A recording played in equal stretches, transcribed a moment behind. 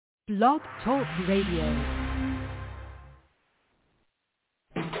Blog Talk Radio.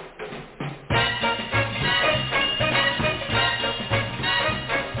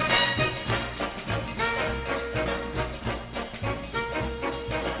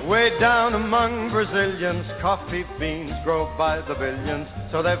 Way down among Brazilians, coffee beans grow by the billions,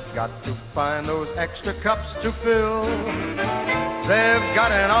 so they've got to find those extra cups to fill. They've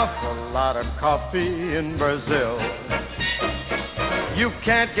got an awful lot of coffee in Brazil. You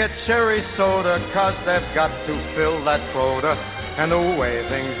can't get cherry soda, 'cause they've got to fill that quota, and the way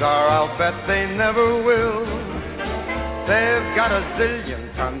things are, I'll bet they never will. They've got a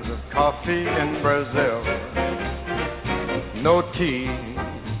zillion tons of coffee in Brazil. No tea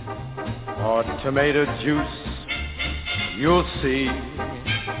or tomato juice, you'll see.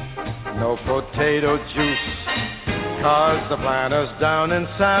 No potato juice, 'cause the planters down in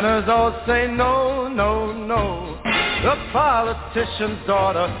Santa's all say no, no, no. The politician's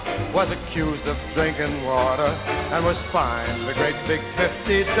daughter was accused of drinking water and was fined a great big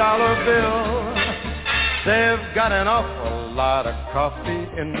 $50 bill. They've got an awful lot of coffee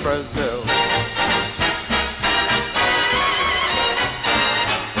in Brazil.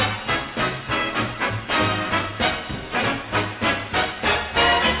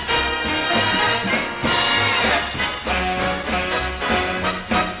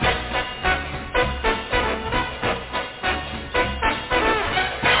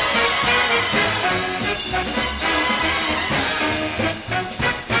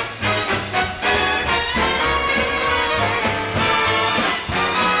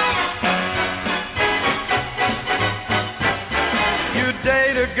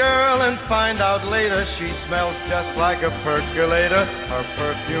 Find out later she smells just like a percolator. Her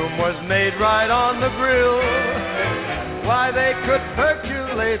perfume was made right on the grill. Why, they could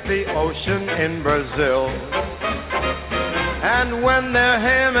percolate the ocean in Brazil. And when their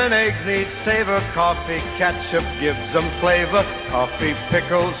ham and eggs need savor, coffee ketchup gives them flavor. Coffee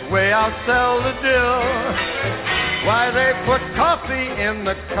pickles way outsell the dill. Why, they put coffee in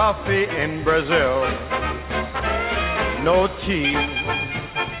the coffee in Brazil. No tea,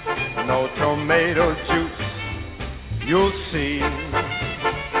 no tomato juice, you'll see.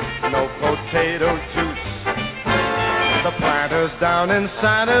 No potato juice. The planters down in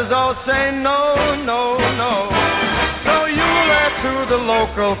Santa's all say no, no, no. So you'll add to the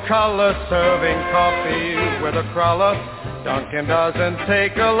local color, serving coffee with a crawler. Dunkin' doesn't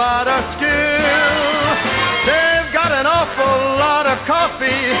take a lot of skill. They've got an awful lot of coffee,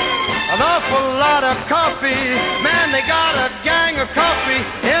 an awful lot of coffee. Man, they got a gang of coffee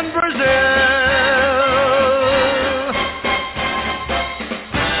in Brazil.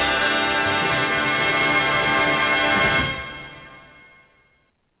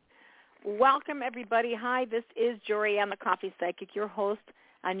 Welcome, everybody. Hi, this is Jorianne, the Coffee Psychic, your host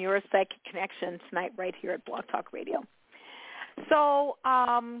on Your Psychic Connection tonight right here at Blog Talk Radio. So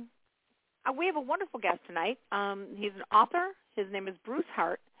we have a wonderful guest tonight. He's an author. His name is Bruce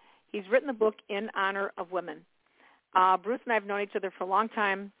Hart. He's written the book In Honor of Women. Bruce and I have known each other for a long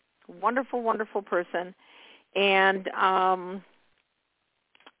time. Wonderful, wonderful person. And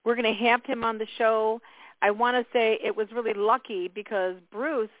we're going to have him on the show. I want to say it was really lucky because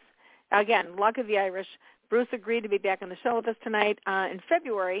Bruce, again, luck of the Irish, Bruce agreed to be back on the show with us tonight in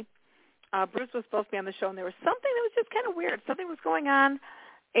February. Bruce was supposed to be on the show, and there was something that was just kind of weird. Something was going on,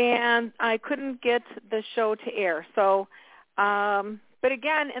 and I couldn't get the show to air. So, but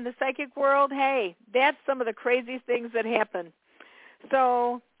again, in the psychic world, hey, that's some of the craziest things that happen.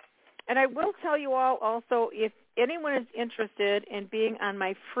 So, and I will tell you all also, if anyone is interested in being on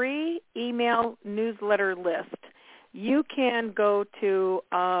my free email newsletter list, you can go to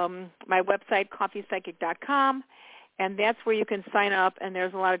my website, coffeepsychic.com, and that's where you can sign up, and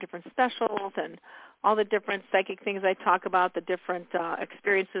there's a lot of different specials and all the different psychic things I talk about, the different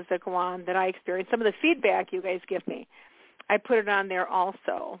experiences that go on that I experience, some of the feedback you guys give me. I put it on there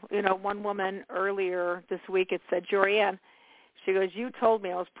also. You know, one woman earlier this week, it said, Jorianne, she goes, you told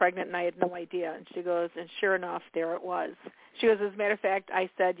me I was pregnant and I had no idea. And she goes, and sure enough, there it was. She goes, as a matter of fact, I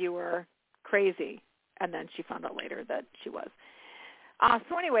said you were crazy. And then she found out later that she was.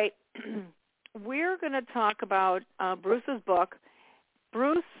 So anyway, we're going to talk about Bruce's book.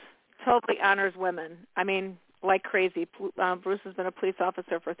 Bruce totally honors women. I mean, like crazy. Bruce has been a police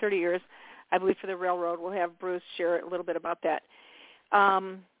officer for 30 years, I believe, for the railroad. We'll have Bruce share a little bit about that.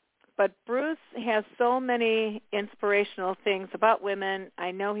 But Bruce has so many inspirational things about women.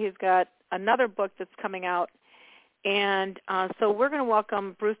 I know he's got another book that's coming out. And so we're going to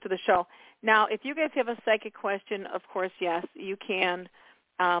welcome Bruce to the show. Now, if you guys have a psychic question, of course, yes, you can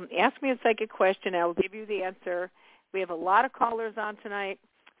ask me a psychic question. I will give you the answer. We have a lot of callers on tonight.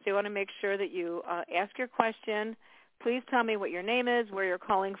 So you want to make sure that you ask your question. Please tell me what your name is, where you're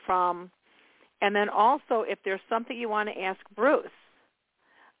calling from, and then also if there's something you want to ask Bruce,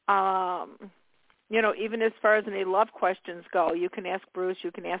 even as far as any love questions go, you can ask Bruce,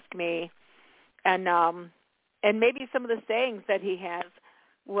 you can ask me, and maybe some of the sayings that he has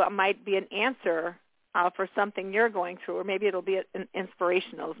might be an answer for something you're going through, or maybe it'll be an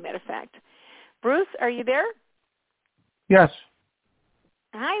inspirational, as a matter of fact. Bruce, are you there? Yes.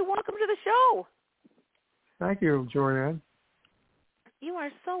 Hi, welcome to the show. Thank you, Jorianne. You are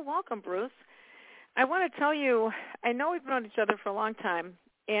so welcome, Bruce. I want to tell you, I know we've known each other for a long time,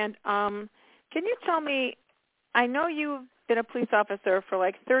 and can you tell me, I know you've been a police officer for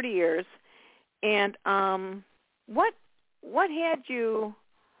like 30 years, and what had you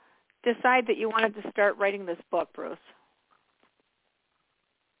decide that you wanted to start writing this book, Bruce?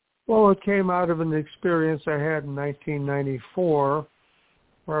 Well, it came out of an experience I had in 1994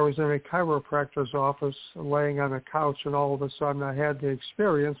 where I was in a chiropractor's office laying on a couch, and all of a sudden I had the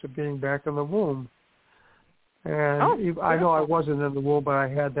experience of being back in the womb. And I know I wasn't in the womb, but I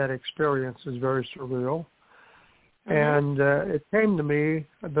had that experience. It's very surreal. Mm-hmm. And it came to me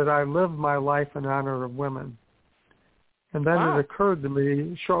that I lived my life in honor of women. And then it occurred to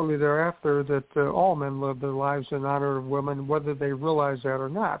me shortly thereafter that all men live their lives in honor of women, whether they realize that or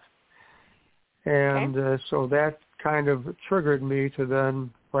not. And so that kind of triggered me to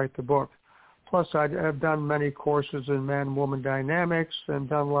then write the book. Plus, I've done many courses in man-woman dynamics and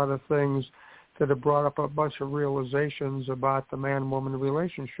done a lot of things that have brought up a bunch of realizations about the man-woman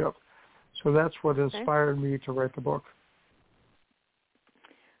relationship. So that's what inspired me to write the book.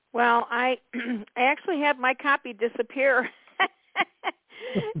 Well, I actually had my copy disappear.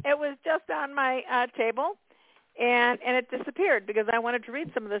 It was just on my table, and it disappeared because I wanted to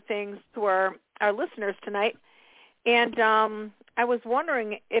read some of the things to our listeners tonight. And I was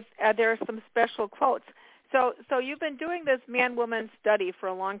wondering if there are some special quotes. So you've been doing this man-woman study for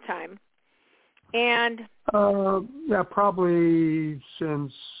a long time. And probably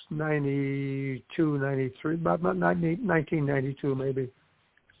since 92, 93, about 1992 maybe.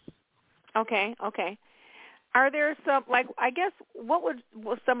 Okay. Are there some, I guess, what were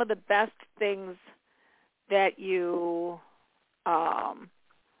some of the best things that you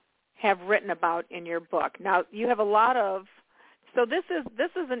have written about in your book? Now, you have a lot of, so this is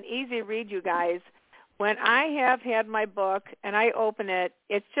an easy read, you guys. When I have had my book and I open it,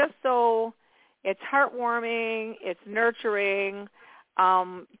 it's just so, it's heartwarming, it's nurturing.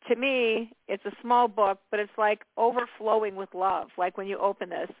 To me, it's a small book, but it's like overflowing with love, like when you open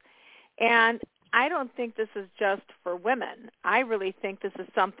this. And I don't think this is just for women. I really think this is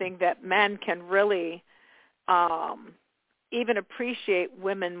something that men can really even appreciate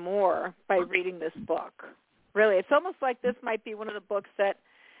women more by reading this book. Really, it's almost like this might be one of the books that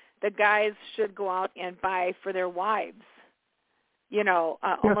the guys should go out and buy for their wives.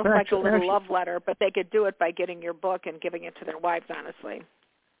 Almost like a little love letter, but they could do it by getting your book and giving it to their wives, honestly.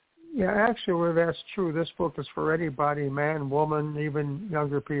 Yeah, actually, that's true. This book is for anybody, man, woman, even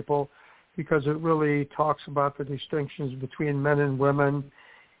younger people, because it really talks about the distinctions between men and women,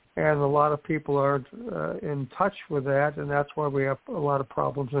 and a lot of people aren't in touch with that, and that's why we have a lot of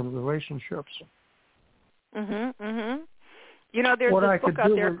problems in relationships. There's this book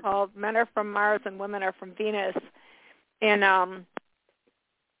out there called Men Are From Mars and Women Are From Venus, and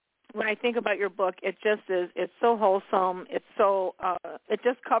when I think about your book, it's so wholesome. It's so, it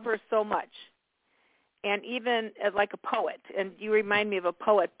just covers so much. And even like a poet, and you remind me of a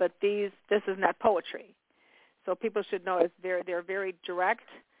poet, but this is not poetry. So people should know they're very direct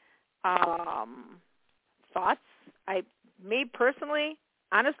thoughts. Me personally,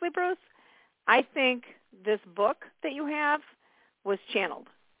 honestly, Bruce, I think this book that you have was channeled,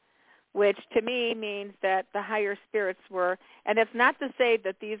 which to me means that the higher spirits were, and it's not to say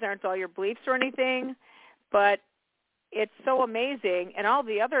that these aren't all your beliefs or anything, but it's so amazing, and all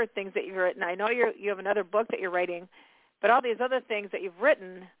the other things that you've written. I know you have another book that you're writing, but all these other things that you've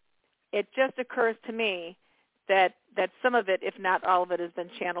written, it just occurs to me that some of it, if not all of it, has been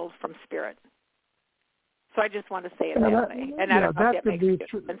channeled from spirit. So I just want to say it that way. And I don't know if that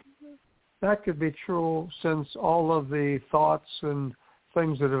makes sense. That could be true, since all of the thoughts and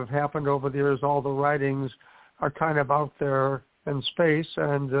things that have happened over the years, all the writings are kind of out there in space,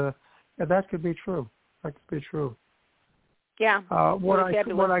 and that could be true. That could be true. Yeah.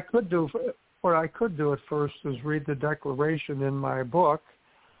 What I could do at first is read the declaration in my book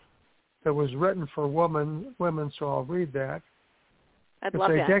that was written for women. So I'll read that. I'd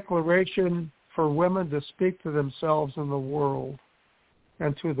love that. It's a declaration for women to speak to themselves in the world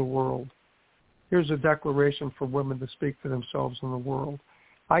and to the world. Here's a declaration for women to speak to themselves in the world.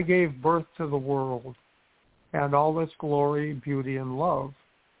 I gave birth to the world and all its glory, beauty, and love.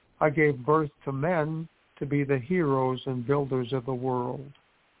 I gave birth to men to be the heroes and builders of the world.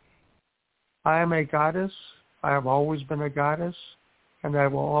 I am a goddess. I have always been a goddess, and I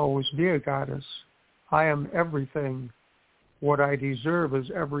will always be a goddess. I am everything. What I deserve is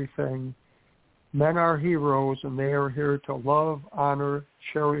everything. Men are heroes, and they are here to love, honor,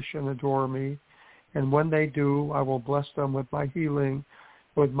 cherish, and adore me. And when they do, I will bless them with my healing,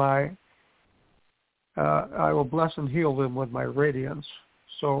 I will bless and heal them with my radiance.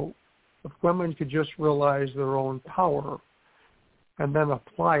 So if women could just realize their own power and then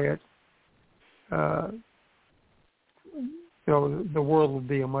apply it, the world would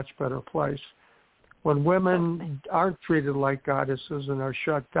be a much better place. When women aren't treated like goddesses and are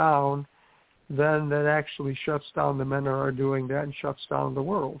shut down, then that actually shuts down the men who are doing that and shuts down the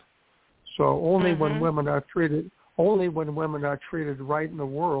world. So only when women are treated right in the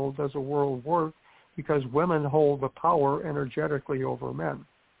world does the world work, because women hold the power energetically over men.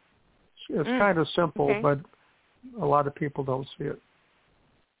 It's kind of simple, but a lot of people don't see it.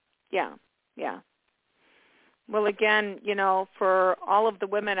 Yeah. Well, again, for all of the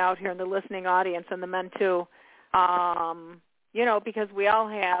women out here in the listening audience and the men too, because we all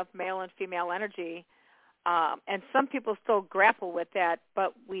have male and female energy, and some people still grapple with that,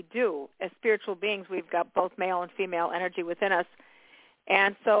 but we do. As spiritual beings, we've got both male and female energy within us.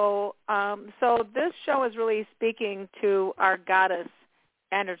 And so this show is really speaking to our goddess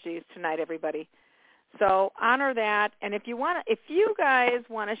energies tonight, everybody. So honor that. And if you guys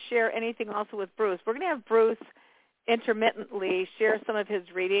want to share anything also with Bruce, we're going to have Bruce intermittently share some of his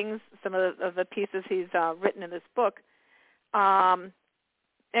readings, some of the pieces he's written in this book. And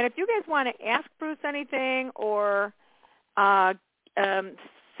if you guys want to ask Bruce anything or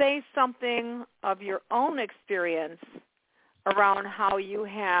say something of your own experience around how you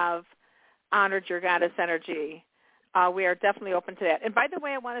have honored your goddess energy, we are definitely open to that. And by the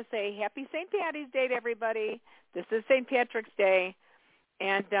way, I want to say happy St. Patty's Day to everybody. This is St. Patrick's Day.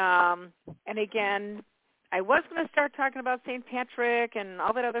 And again, I was going to start talking about St. Patrick and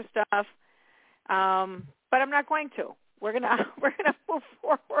all that other stuff, but I'm not going to. We're gonna move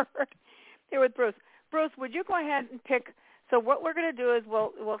forward here with Bruce. Bruce, would you go ahead and pick? So what we're going to do is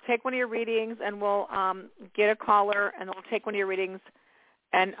we'll take one of your readings and we'll get a caller, and we'll take one of your readings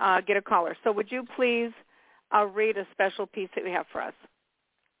and get a caller. So would you please read a special piece that we have for us?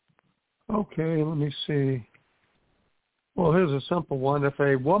 Okay, let me see. Well, here's a simple one. If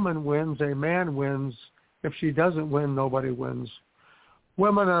a woman wins, a man wins. If she doesn't win, nobody wins.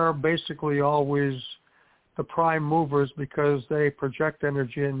 Women are basically always the prime movers because they project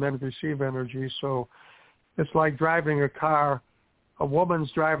energy and men receive energy. So it's like driving a car. A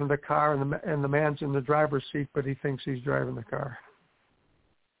woman's driving the car and the man's in the driver's seat, but he thinks he's driving the car.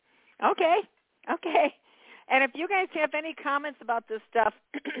 Okay. And if you guys have any comments about this stuff,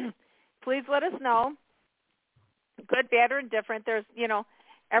 please let us know. Good, bad, or indifferent. There's,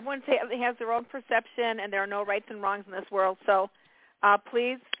 everyone has their own perception, and there are no rights and wrongs in this world. So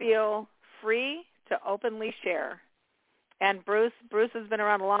please feel free to openly share. And Bruce has been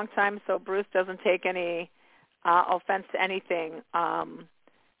around a long time, so Bruce doesn't take any offense to anything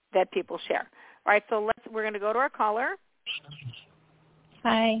that people share. All right, so we're going to go to our caller.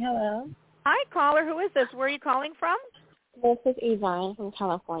 Hi, hello. Hi, caller. Who is this? Where are you calling from? This is Yvonne from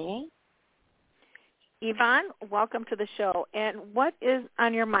California. Yvonne, welcome to the show. And what is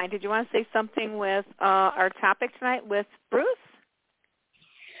on your mind? Did you want to say something with our topic tonight with Bruce?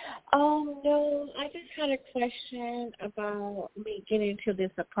 No, I just had a question about me getting into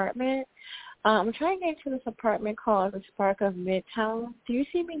this apartment. I'm trying to get into this apartment called the Spark of Midtown. Do you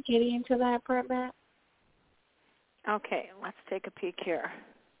see me getting into that apartment? Okay, let's take a peek here.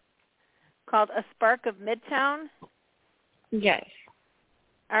 Called A Spark of Midtown? Yes.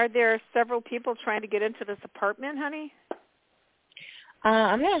 Are there several people trying to get into this apartment, honey?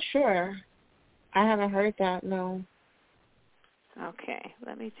 I'm not sure. I haven't heard that, no. Okay,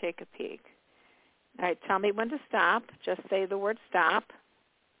 let me take a peek. All right, tell me when to stop. Just say the word stop.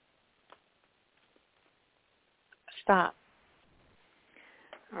 Stop.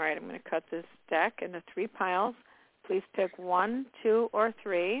 All right, I'm going to cut this deck into 3 piles. Please pick 1, 2, or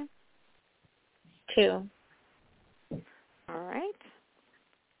 3. 2. All right.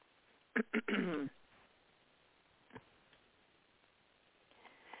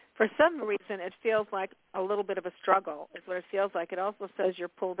 For some reason, it feels like a little bit of a struggle is what it feels like. It also says you're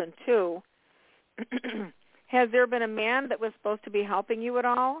pulled in 2. Has there been a man that was supposed to be helping you at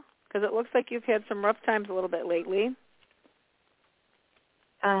all? Because it looks like you've had some rough times a little bit lately.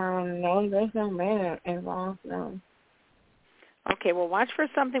 No, there's no man involved, no. Okay, well, watch for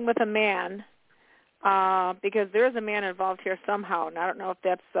something with a man because there is a man involved here somehow, and I don't know if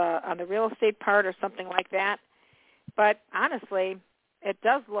that's on the real estate part or something like that. But honestly, it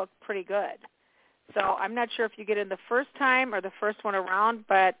does look pretty good. So I'm not sure if you get in the first time or the first one around,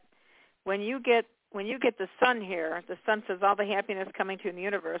 but when you get the sun here, the sun says all the happiness coming to you in the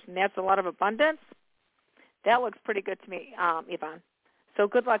universe, and that's a lot of abundance. That looks pretty good to me, Yvonne. So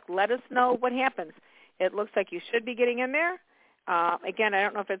good luck. Let us know what happens. It looks like you should be getting in there. Again, I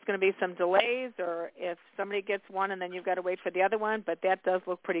don't know if it's going to be some delays or if somebody gets one and then you've got to wait for the other one, but that does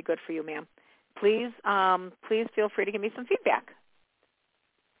look pretty good for you, ma'am. Please feel free to give me some feedback.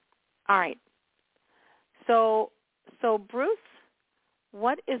 All right. So Bruce,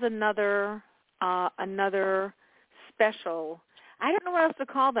 what is another special? I don't know what else to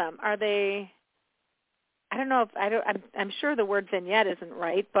call them. Are they? I don't know if I'm sure the word vignette isn't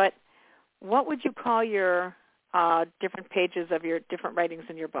right, but what would you call your different pages of your different writings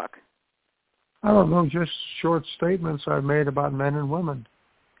in your book? I don't know, just short statements I've made about men and women.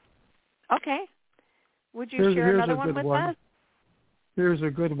 Okay. Would you share another one with us? Here's a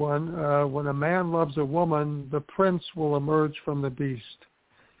good one. When a man loves a woman, the prince will emerge from the beast.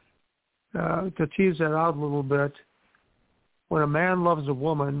 To tease that out a little bit, when a man loves a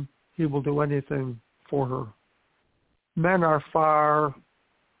woman, he will do anything for her. Men are far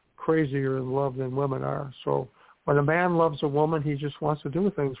crazier in love than women are. So when a man loves a woman, he just wants to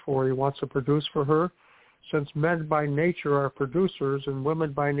do things for her. He wants to produce for her. Since men by nature are producers and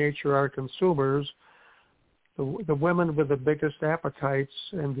women by nature are consumers, the women with the biggest appetites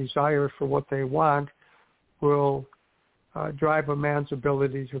and desire for what they want will drive a man's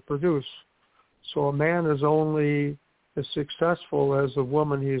ability to produce. So a man is only as successful as the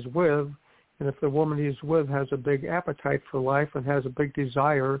woman he's with, and if the woman he's with has a big appetite for life and has a big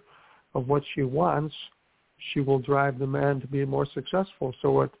desire of what she wants, she will drive the man to be more successful.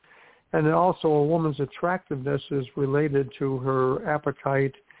 And also a woman's attractiveness is related to her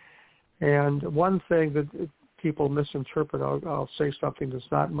appetite. And one thing that people misinterpret, I'll say something that's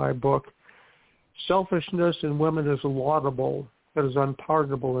not in my book, selfishness in women is laudable, but is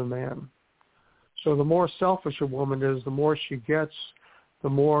unpardonable in man. So the more selfish a woman is, the more she gets, the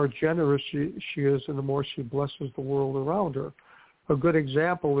more generous she is, and the more she blesses the world around her. A good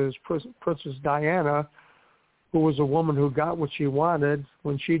example is Princess Diana, who was a woman who got what she wanted.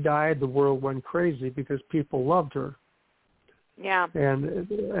 When she died, the world went crazy because people loved her. Yeah. And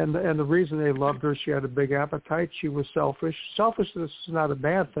the reason they loved her, she had a big appetite. She was selfish. Selfishness is not a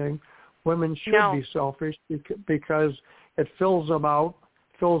bad thing. Women should be selfish because it fills them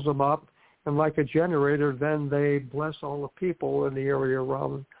up, and like a generator, then they bless all the people in the area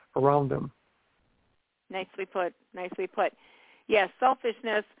around them. Nicely put. Yes,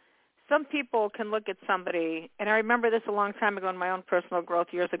 selfishness. Some people can look at somebody, and I remember this a long time ago in my own personal growth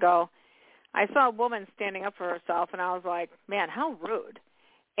years ago. I saw a woman standing up for herself, and I was like, man, how rude.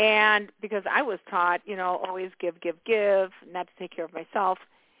 And because I was taught, always give, not to take care of myself.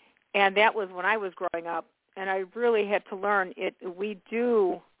 And that was when I was growing up, and I really had to learn we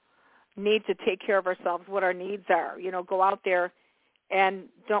do need to take care of ourselves, what our needs are. Go out there and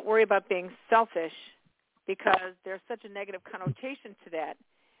don't worry about being selfish because there's such a negative connotation to that.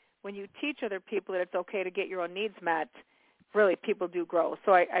 When you teach other people that it's okay to get your own needs met, really people do grow.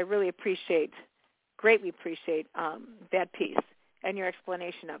 So I really greatly appreciate that piece and your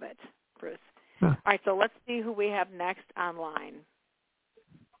explanation of it, Bruce. Huh. All right, so let's see who we have next online.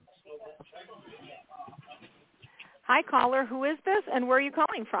 Hi, caller. Who is this, and where are you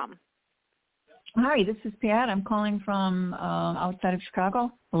calling from? Hi, this is Pat. I'm calling from outside of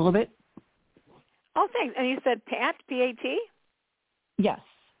Chicago, a little bit. Oh, thanks. And you said Pat, P-A-T? Yes.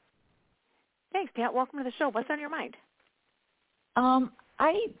 Thanks, Pat. Welcome to the show. What's on your mind?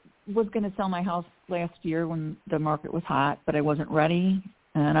 I was going to sell my house last year when the market was hot, but I wasn't ready,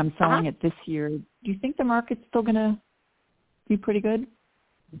 and I'm selling it this year. Do you think the market's still going to be pretty good?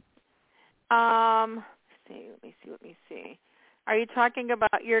 Let me see. Are you talking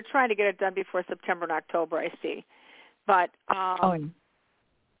about, you're trying to get it done before September and October, I see. But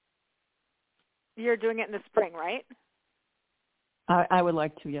you're doing it in the spring, right? I would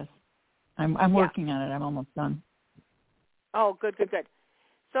like to, yes. I'm working on it. I'm almost done. Oh, good.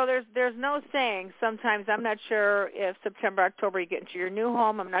 So there's no saying. Sometimes I'm not sure if September, October you get into your new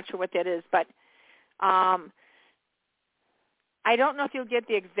home. I'm not sure what that is, but I don't know if you'll get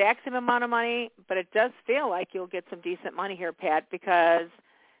the exact same amount of money, but it does feel like you'll get some decent money here, Pat, because,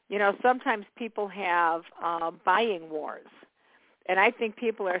 sometimes people have buying wars. And I think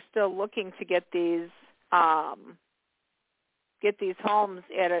people are still looking to get these homes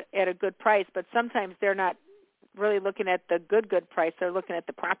at a good price, but sometimes they're not really looking at the good price. They're looking at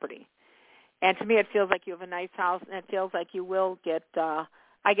the property. And to me, it feels like you have a nice house, and it feels like you will get,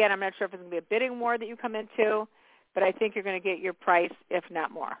 again, I'm not sure if it's going to be a bidding war that you come into, but I think you're going to get your price, if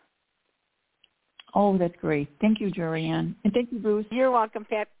not more. Oh, that's great. Thank you, Jorianne. And thank you, Bruce. You're welcome,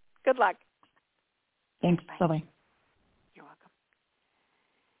 Pat. Good luck. Thanks. Bye. Bye-bye. You're welcome.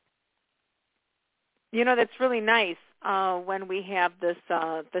 You know, that's really nice when we have this,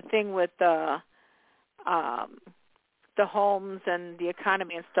 the thing with the homes and the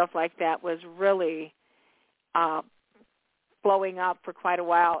economy and stuff like that was really blowing up for quite a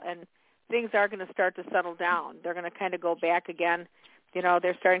while, and things are going to start to settle down. They're going to kind of go back again. You know,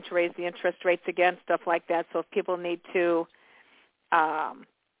 they're starting to raise the interest rates again, stuff like that. So if people need to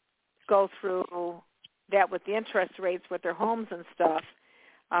go through that with the interest rates with their homes and stuff,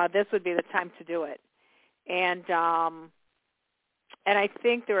 this would be the time to do it. And I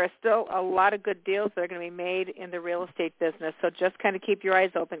think there are still a lot of good deals that are going to be made in the real estate business. So just kind of keep your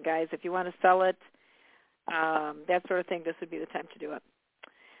eyes open, guys. If you want to sell it, that sort of thing, this would be the time to do it.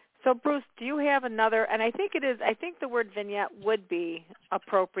 So, Bruce, do you have another? And I think it is. I think the word vignette would be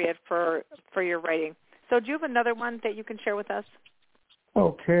appropriate for your writing. So do you have another one that you can share with us?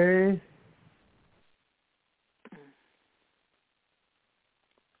 Okay.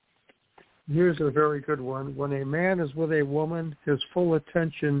 Here's a very good one. When a man is with a woman, his full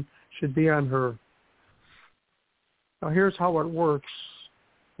attention should be on her. Now, here's how it works.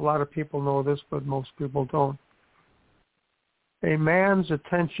 A lot of people know this, but most people don't. A man's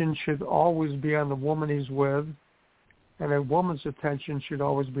attention should always be on the woman he's with, and a woman's attention should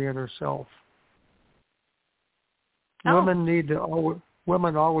always be on herself. Oh.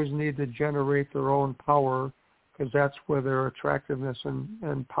 Women always need to generate their own power, because that's where their attractiveness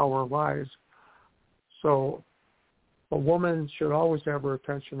and power lies. So a woman should always have her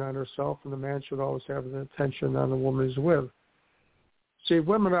attention on herself, and the man should always have his attention on the woman he's with. See,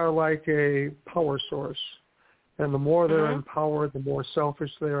 women are like a power source, and the more they're in power, the more selfish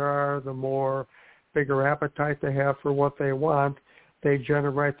they are, the more bigger appetite they have for what they want. They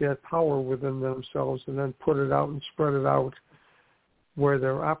generate that power within themselves and then put it out and spread it out where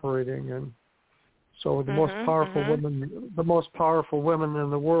they're operating. And so the most powerful women in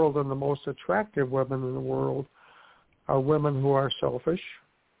the world and the most attractive women in the world are women who are selfish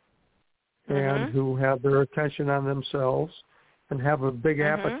and who have their attention on themselves and have a big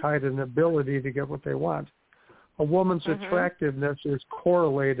appetite and ability to get what they want. A woman's attractiveness is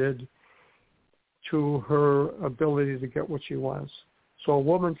correlated to her ability to get what she wants. So a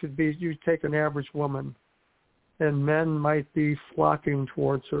woman could be, you take an average woman, and men might be flocking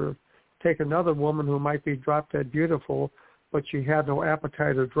towards her. Take another woman who might be drop-dead beautiful, but she had no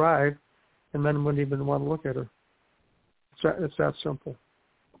appetite or drive, and men wouldn't even want to look at her. It's that simple.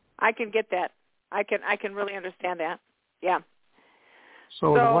 I can get that. I can really understand that. Yeah.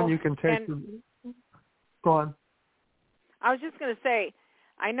 So the one you can take. Go on. I was just going to say,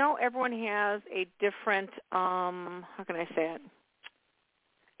 I know everyone has a different, how can I say it?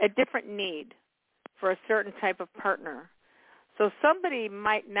 A different need for a certain type of partner. So somebody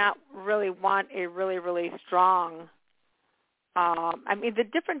might not really want a really, really strong, the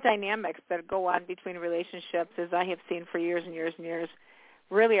different dynamics that go on between relationships, as I have seen for years and years and years,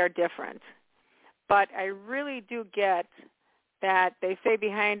 really are different. But I really do get that they say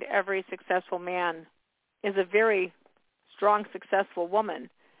behind every successful man is a very strong, successful woman.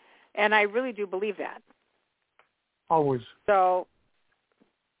 And I really do believe that. Always. So,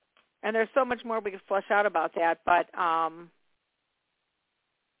 and there's so much more we could flesh out about that, but but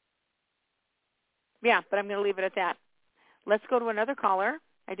I'm going to leave it at that. Let's go to another caller.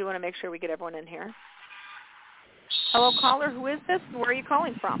 I do want to make sure we get everyone in here. Hello, caller. Who is this, and where are you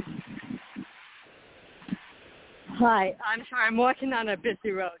calling from? Hi. I'm sorry. I'm walking on a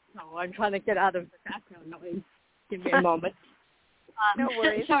busy road, so I'm trying to get out of the background noise. Give me a moment. No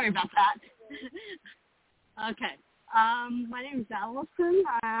worries. Sorry about that. Okay. My name is Allison.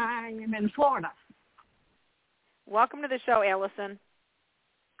 I am in Florida. Welcome to the show, Allison.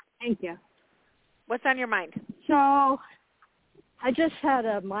 Thank you. What's on your mind? So I just had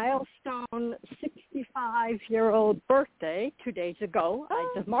a milestone 65-year-old birthday 2 days ago.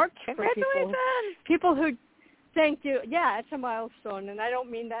 I just marked for people who thank you. Yeah, it's a milestone, and I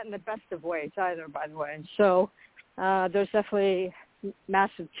don't mean that in the best of ways either, by the way. So there's definitely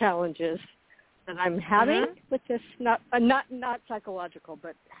massive challenges that I'm having with this, not psychological,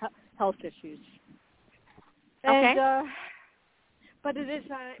 but health issues. Okay. And, but it is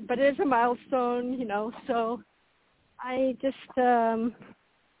a milestone, so I just it's been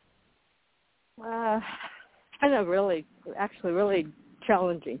a really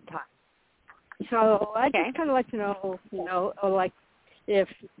challenging time. So I just kind of like to know, like if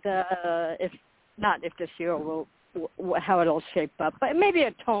not if this year will how it'll shape up, but maybe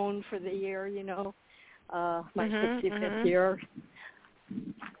a tone for the year, my 65th year.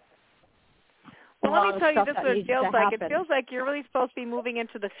 Well, let me tell you, this is what it feels like. It feels like you're really supposed to be moving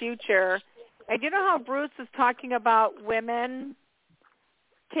into the future. And you know how Bruce is talking about women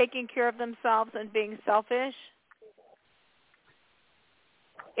taking care of themselves and being selfish?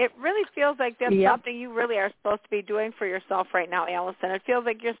 It really feels like that's something you really are supposed to be doing for yourself right now, Allison. It feels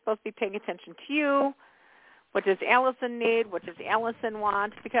like you're supposed to be paying attention to you. What does Allison need? What does Allison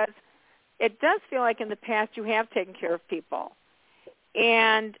want? Because it does feel like in the past you have taken care of people.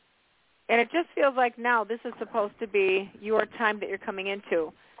 And it just feels like now this is supposed to be your time that you're coming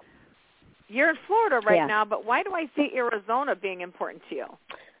into. You're in Florida right now, but why do I see Arizona being important to you?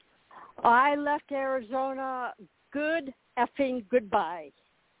 I left Arizona good effing goodbye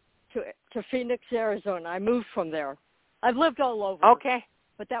to Phoenix, Arizona. I moved from there. I've lived all over. Okay.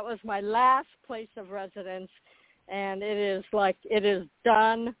 But that was my last place of residence, and it is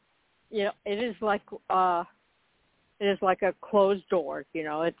done. It is like a closed door.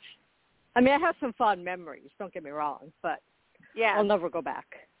 I have some fond memories. Don't get me wrong, but I'll never go back.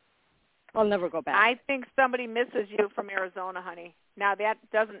 I think somebody misses you from Arizona, honey. Now that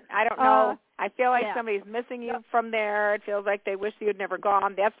doesn't, I don't know. I feel like somebody's missing you from there. It feels like they wish you had never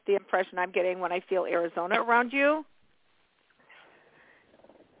gone. That's the impression I'm getting when I feel Arizona around you.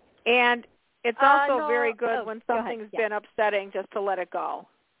 And it's also very good when something's been upsetting just to let it go.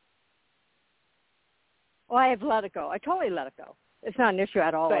 Well, I have let it go. I totally let it go. It's not an issue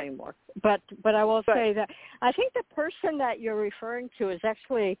at all anymore. But I will say that I think the person that you're referring to is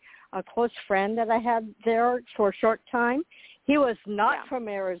actually a close friend that I had there for a short time. He was not from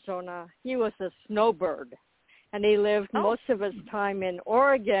Arizona. He was a snowbird, and he lived most of his time in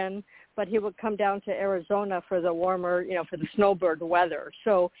Oregon, but he would come down to Arizona for the warmer, for the snowbird weather.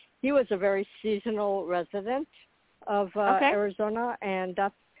 So he was a very seasonal resident of Arizona, and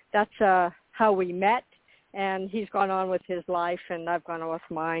that's how we met. And he's gone on with his life, and I've gone on with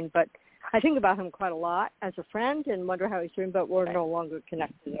mine. But I think about him quite a lot as a friend and wonder how he's doing, but we're no longer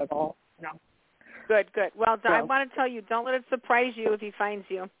connected at all. No. Good. Well, I want to tell you, don't let it surprise you if he finds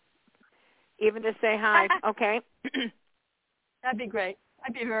you, even to say hi, okay? That'd be great.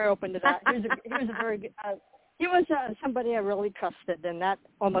 I'd be very open to that. He was a very good, he was somebody I really trusted, and that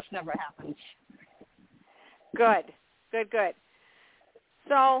almost never happens. Good.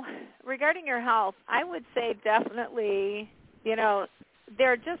 So regarding your health, I would say definitely,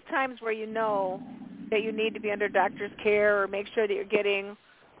 there are just times where you know that you need to be under doctor's care or make sure that you're getting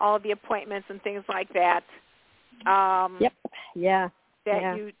all of the appointments and things like that. That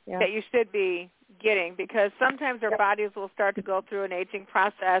you should be getting, because sometimes our bodies will start to go through an aging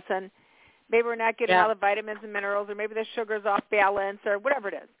process, and maybe we're not getting all the vitamins and minerals, or maybe the sugar's off balance, or whatever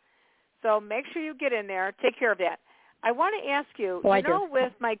it is. So make sure you get in there. Take care of that. I want to ask you,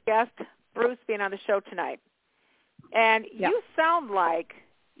 with my guest, Bruce, being on the show tonight, and you sound like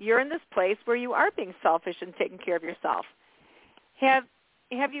you're in this place where you are being selfish and taking care of yourself. Have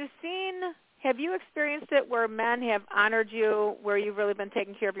you experienced it where men have honored you, where you've really been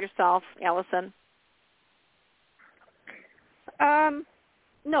taking care of yourself, Allison?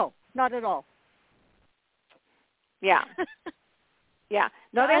 No, not at all. Yeah. Yeah.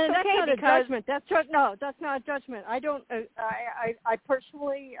 No, that's okay. That's not a judgment. That's not a judgment. I don't. I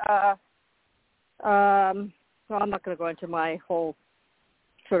personally. Well, I'm not going to go into my whole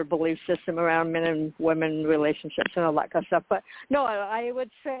sort of belief system around men and women relationships and all that kind of stuff. But no, I would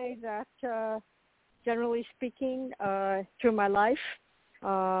say that generally speaking, through my life,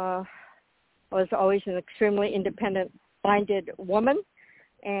 I was always an extremely independent-minded woman.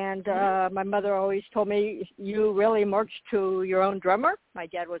 And my mother always told me, you really march to your own drummer. My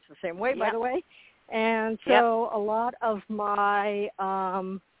dad was the same way, by the way. And so a lot of my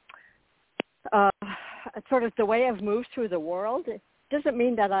sort of the way I've moved through the world, it doesn't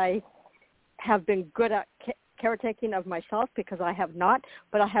mean that I have been good at caretaking of myself, because I have not,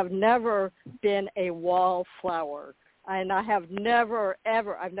 but I have never been a wallflower. And I have never,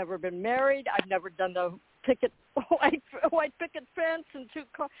 ever, I've never been married. I've never done the white picket fence and two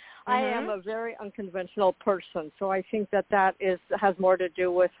cars. I am a very unconventional person, so I think that has more to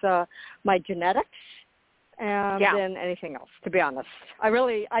do with my genetics than anything else, to be honest. I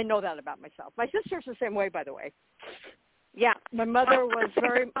know that about myself. My sister's the same way, by the way. Yeah, my mother was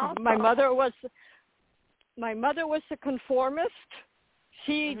the conformist.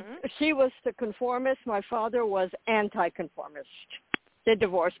 She was the conformist. My father was anti-conformist. They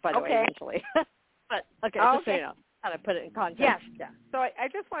divorced, by the way, eventually. But just so you know. how to put it in context. Yes. Yeah. So I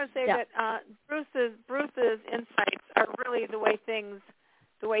just want to say that Bruce's insights are really the way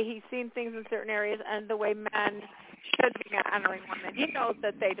he's seen things in certain areas and the way men should be honoring women. He knows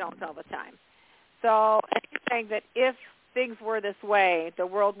that they don't all the time. So and he's saying that if things were this way, the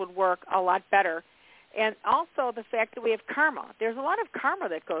world would work a lot better. And also the fact that we have karma. There's a lot of karma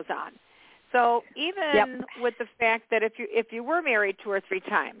that goes on. So even with the fact that if you were married 2 or 3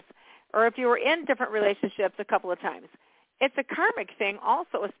 times, or if you were in different relationships a couple of times, it's a karmic thing,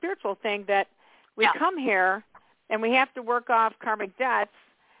 also a spiritual thing that we come here and we have to work off karmic debts.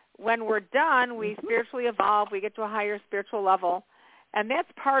 When we're done, we spiritually evolve. We get to a higher spiritual level. And that's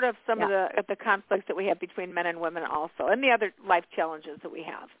part of some of the conflicts that we have between men and women also, and the other life challenges that we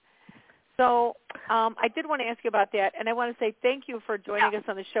have. So I did want to ask you about that, and I want to say thank you for joining us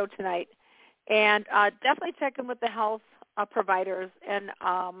on the show tonight. And definitely check in with the health providers. And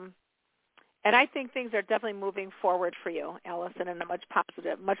I think things are definitely moving forward for you, Allison, in a much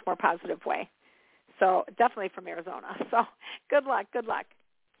more positive way. So definitely from Arizona. So good luck.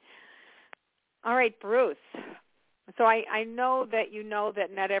 All right, Bruce. So I know that you know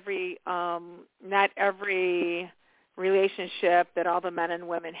that not every relationship that all the men and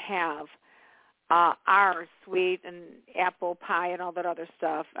women have are sweet and apple pie and all that other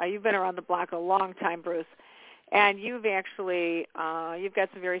stuff. You've been around the block a long time, Bruce, and you've actually you've got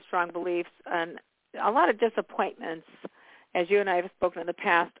some very strong beliefs and a lot of disappointments, as you and I have spoken in the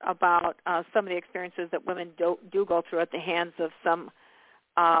past about some of the experiences that women do go through at the hands of some.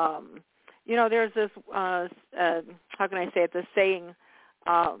 There's this, how can I say it, the saying,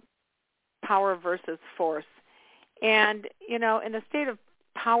 power versus force. And, in the state of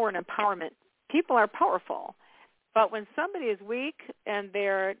power and empowerment, people are powerful. But when somebody is weak and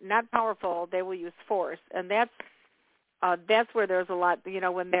they're not powerful, they will use force. And that's where there's a lot,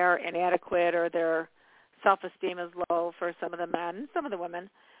 when they're inadequate or their self-esteem is low for some of the men and some of the women,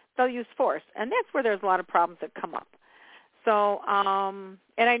 they'll use force. And that's where there's a lot of problems that come up. So,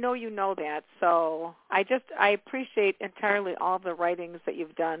 and I know you know that, so I appreciate entirely all the writings that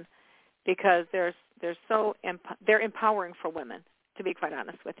you've done because they're empowering for women, to be quite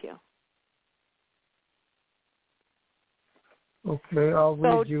honest with you. Okay, I'll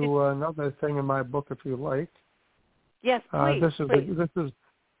read you another thing in my book if you like. Yes, please. This is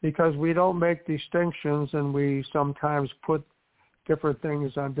because we don't make distinctions and we sometimes put different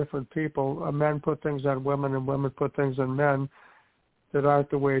things on different people. Men put things on women and women put things on men that aren't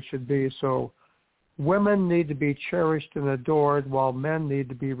the way it should be. So women need to be cherished and adored while men need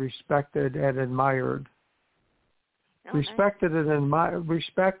to be respected and admired. Okay. Respected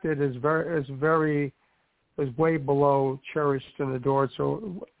is way below cherished and adored.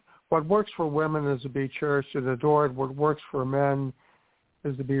 So what works for women is to be cherished and adored. What works for men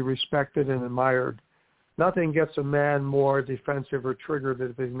is to be respected and admired. Nothing gets a man more defensive or triggered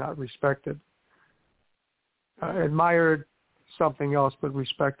if he's not respected. Admired, something else, but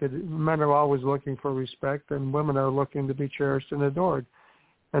respected. Men are always looking for respect, and women are looking to be cherished and adored.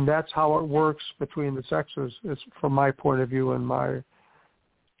 And that's how it works between the sexes. It's from my point of view and my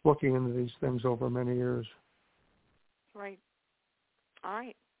looking into these things over many years. Right. All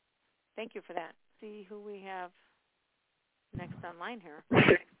right. Thank you for that. See who we have next online here.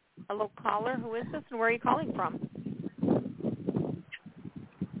 Hello, caller. Who is this and where are you calling from?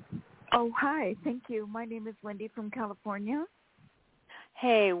 Oh, hi. Thank you. My name is Wendy from California.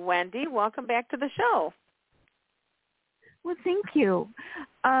 Hey, Wendy. Welcome back to the show. Well, thank you.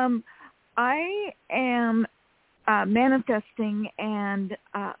 I am manifesting and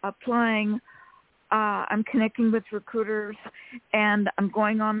applying. I'm connecting with recruiters, and I'm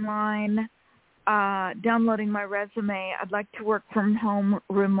going online, downloading my resume. I'd like to work from home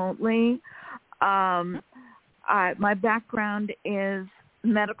remotely. My background is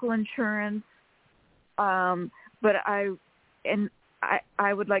medical insurance, but I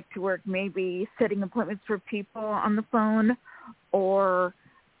would like to work maybe setting appointments for people on the phone, or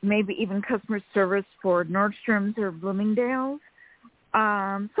maybe even customer service for Nordstrom's or Bloomingdale's,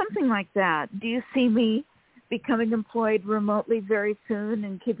 something like that. Do you see me becoming employed remotely very soon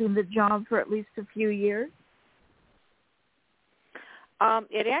and keeping the job for at least a few years?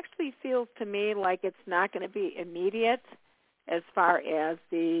 It actually feels to me like it's not going to be immediate as far as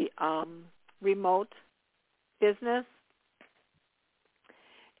the remote business.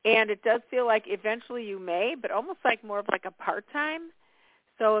 And it does feel like eventually you may, but almost like more of like a part-time.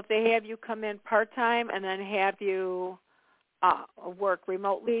 So if they have you come in part-time and then have you work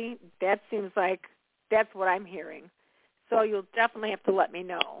remotely, that seems like that's what I'm hearing. So you'll definitely have to let me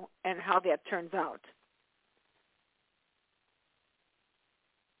know and how that turns out.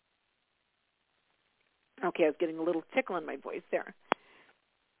 Okay, I was getting a little tickle in my voice there.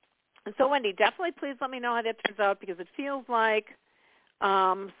 And so, Wendy, definitely please let me know how that turns out, because it feels like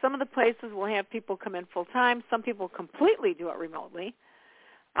some of the places will have people come in full-time. Some people completely do it remotely.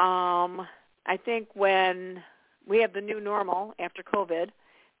 I think when we have the new normal after COVID,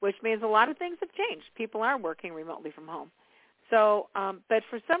 which means a lot of things have changed. People are working remotely from home. So, but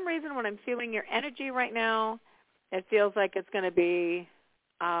for some reason, when I'm feeling your energy right now, it feels like it's going to be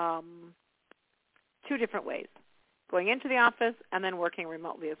two different ways, going into the office and then working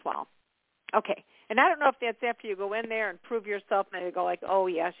remotely as well. Okay. And I don't know if that's after you go in there and prove yourself and you go like, oh,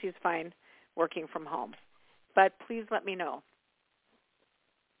 yeah, she's fine working from home. But please let me know.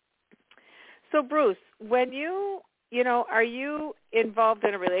 So, Bruce, when are you involved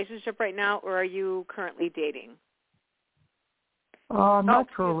in a relationship right now, or are you currently dating? I'm not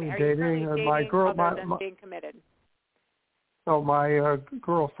currently dating. Currently my girl, other than being committed? No, my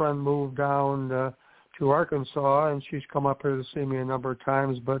girlfriend moved down to Arkansas, and she's come up here to see me a number of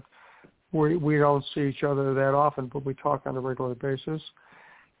times, but we don't see each other that often, but we talk on a regular basis.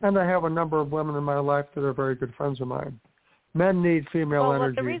 And I have a number of women in my life that are very good friends of mine. Men need female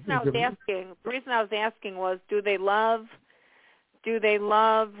energy. The reason I was asking was, do they love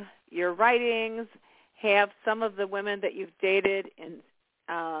your writings? Have some of the women that you've dated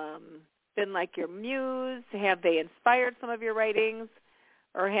been like your muse? Have they inspired some of your writings,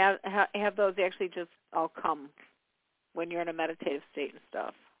 or have those actually just all come when you're in a meditative state and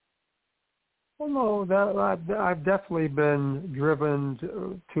stuff? Well, no, I've definitely been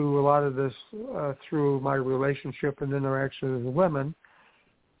driven to a lot of this through my relationship and interaction with women.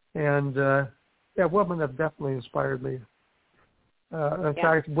 And, women have definitely inspired me. In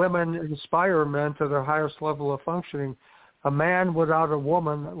fact, women inspire men to their highest level of functioning. A man without a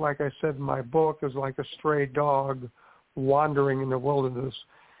woman, like I said in my book, is like a stray dog wandering in the wilderness.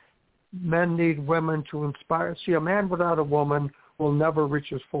 Men need women to inspire. See, a man without a woman will never reach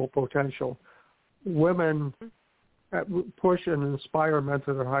his full potential. Women push and inspire men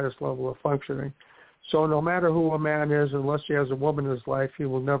to their highest level of functioning. So no matter who a man is, unless he has a woman in his life, he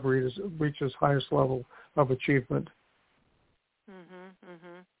will never reach his highest level of achievement.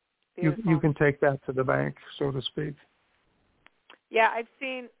 You can take that to the bank, so to speak. Yeah, I've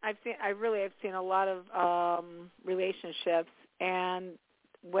seen a lot of relationships, and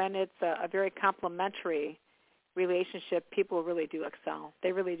when it's a very complementary relationship, people really do excel.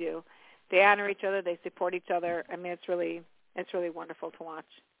 They really do. They honor each other. They support each other. I mean, it's really wonderful to watch.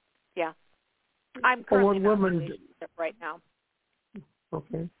 Yeah, I'm currently not in a relationship right now.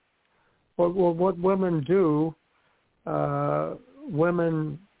 Okay. Well, what women do,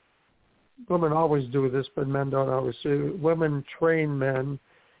 women always do this, but men don't always do. Women train men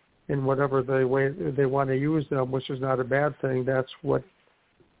in whatever way they want to use them, which is not a bad thing. That's what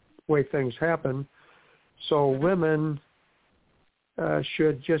way things happen. So women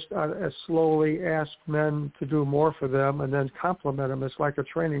should just slowly ask men to do more for them and then compliment them. It's like a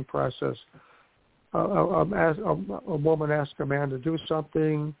training process. A woman asks a man to do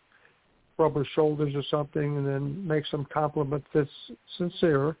something, rub her shoulders or something, and then make some compliment that's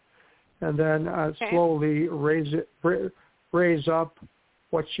sincere, and then slowly raise up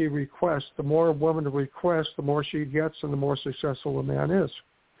what she requests. The more a woman requests, the more she gets, and the more successful a man is.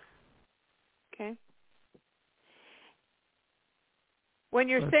 Okay. When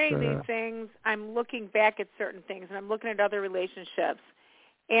you're saying these things, I'm looking back at certain things, and I'm looking at other relationships,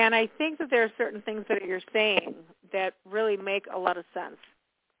 and I think that there are certain things that you're saying that really make a lot of sense,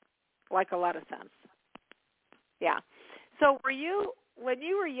 like a lot of sense. Yeah. So when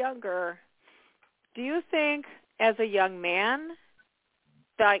you were younger, do you think as a young man,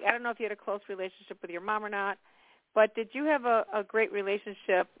 like, I don't know if you had a close relationship with your mom or not, but did you have a great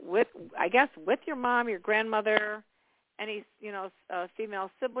relationship with your mom, your grandmother, any,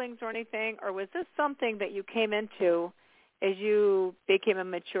 female siblings or anything, or was this something that you came into as you became a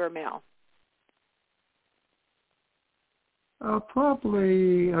mature male?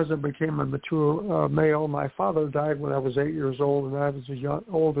 Probably as I became a mature male. My father died when I was 8 years old, and I was the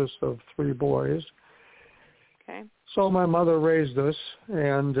oldest of three boys. Okay. So my mother raised us,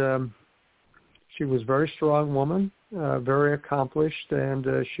 and she was a very strong woman, very accomplished,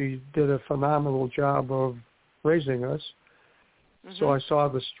 and she did a phenomenal job of raising us. Mm-hmm. So I saw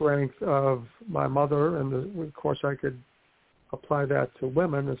the strength of my mother, and of course I could apply that to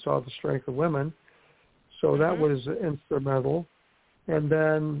women and saw the strength of women. So that was instrumental. And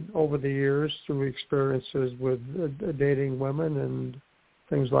then over the years, through experiences with dating women and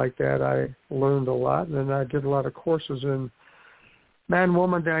things like that, I learned a lot. And then I did a lot of courses in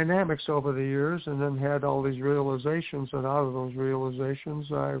man-woman dynamics over the years, and then had all these realizations. And out of those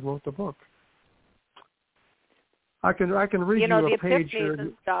realizations, I wrote the book. I can read you the a page epiphanies here.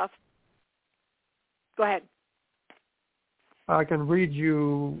 and stuff. Go ahead. I can read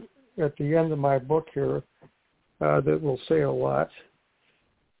you at the end of my book here that will say a lot.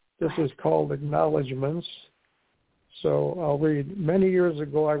 This is called Acknowledgments. So I'll read. Many years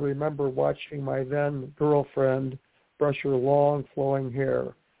ago, I remember watching my then girlfriend brush her long, flowing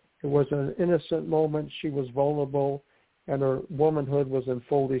hair. It was an innocent moment. She was vulnerable, and her womanhood was in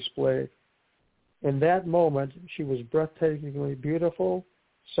full display. In that moment, she was breathtakingly beautiful,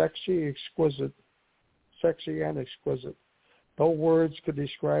 sexy and exquisite. No words could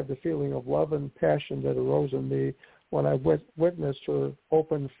describe the feeling of love and passion that arose in me when I witnessed her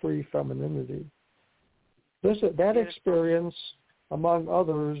open, free femininity. That experience, among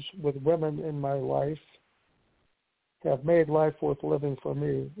others with women in my life, have made life worth living for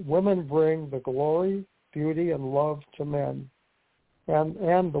me. Women bring the glory, beauty, and love to men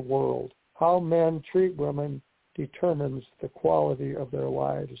and the world. How men treat women determines the quality of their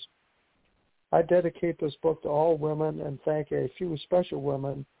lives. I dedicate this book to all women and thank a few special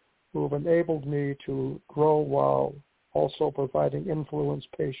women who have enabled me to grow while also providing influence,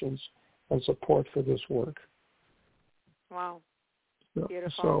 patience, and support for this work. Wow.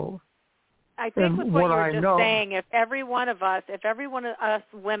 Beautiful. So, I think with what you were just saying, if every one of us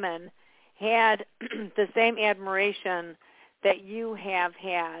women had the same admiration that you have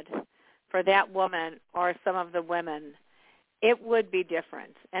had for that woman or some of the women, it would be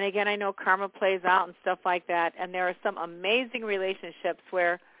different. And again, I know karma plays out and stuff like that, and there are some amazing relationships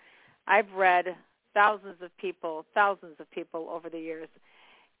where I've read thousands of people over the years.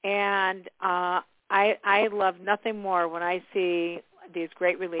 And I love nothing more when I see these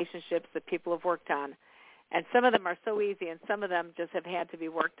great relationships that people have worked on. And some of them are so easy, and some of them just have had to be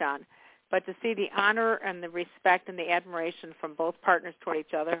worked on. But to see the honor and the respect and the admiration from both partners toward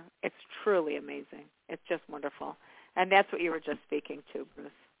each other, it's truly amazing. It's just wonderful. And that's what you were just speaking to, Bruce.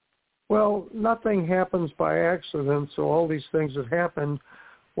 Well, nothing happens by accident, so all these things that happened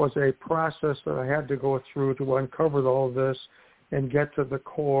was a process that I had to go through to uncover all of this and get to the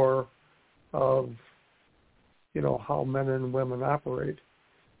core of, how men and women operate.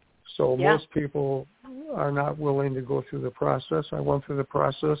 So most people are not willing to go through the process. I went through the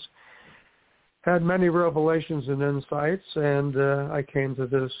process, had many revelations and insights, and I came to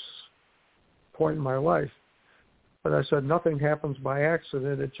this point in my life. But I said nothing happens by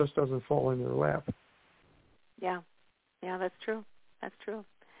accident. It just doesn't fall in your lap. Yeah, that's true. That's true.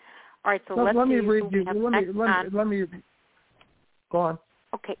 All right, so let me read you. Let me go on.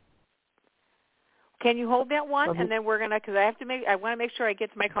 Okay. Can you hold that one, and then we're gonna, because I want to make sure I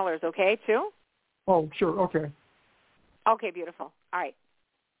get to my callers. Okay, too. Oh, sure. Okay. Okay, beautiful. All right.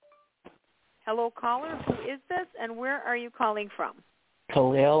 Hello, caller. Who is this, and where are you calling from?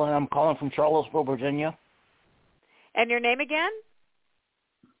 Khalil, and I'm calling from Charlottesville, Virginia. And your name again?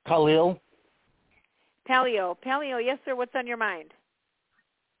 Khalil. Paleo, yes, sir. What's on your mind?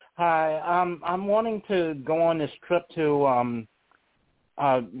 Hi, I'm wanting to go on this trip to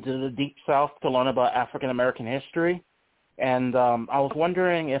the Deep South to learn about African American history, and I was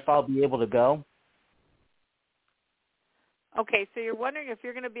wondering if I'll be able to go. Okay, so you're wondering if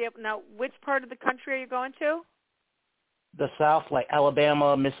you're going to be able. Now, which part of the country are you going to? The South, like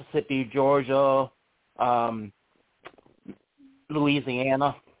Alabama, Mississippi, Georgia,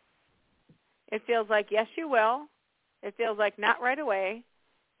 Louisiana. It feels like yes, you will. It feels like not right away.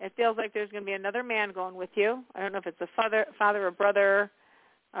 It feels like there's going to be another man going with you. I don't know if it's a father or brother,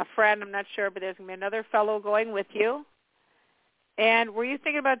 a friend, I'm not sure, but there's going to be another fellow going with you. And were you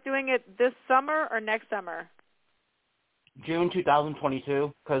thinking about doing it this summer or next summer? June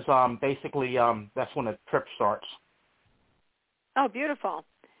 2022, because basically that's when the trip starts. Oh, beautiful.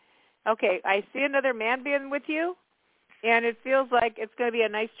 Okay, I see another man being with you, and it feels like it's going to be a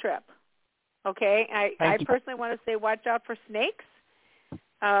nice trip. Okay, I personally want to say watch out for snakes.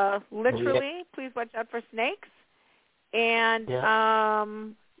 Literally, please watch out for snakes. And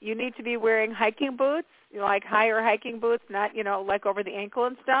you need to be wearing hiking boots, like higher hiking boots, not, like over the ankle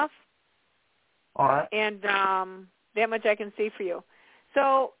and stuff. All right. And that much I can see for you.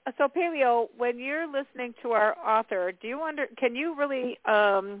 So Paleo, when you're listening to our author, can you really,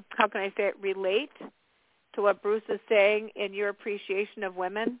 how can I say it, relate to what Bruce is saying in your appreciation of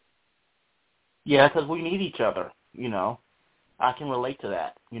women? Yeah, because we need each other, I can relate to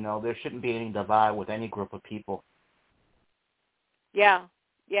that. There shouldn't be any divide with any group of people. Yeah.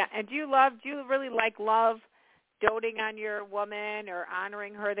 And do you really love doting on your woman or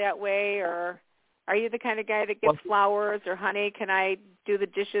honoring her that way, or are you the kind of guy that gives flowers or honey, can I do the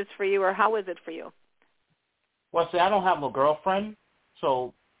dishes for you, or how is it for you? Well, see, I don't have a girlfriend,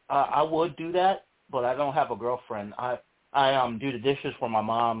 so I would do that, but I don't have a girlfriend. I do the dishes for my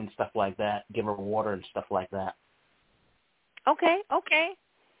mom and stuff like that, give her water and stuff like that. Okay.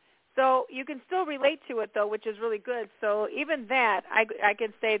 So you can still relate to it, though, which is really good. So even that, I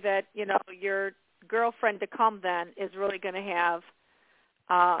can say that, your girlfriend to come then is really going to have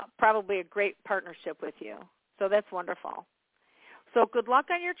probably a great partnership with you. So that's wonderful. So good luck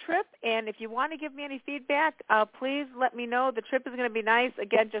on your trip, and if you want to give me any feedback, please let me know. The trip is going to be nice.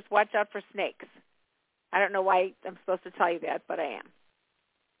 Again, just watch out for snakes. I don't know why I'm supposed to tell you that, but I am.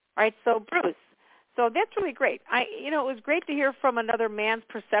 All right, so Bruce. So that's really great. It was great to hear from another man's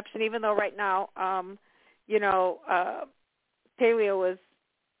perception, even though right now, Paleo is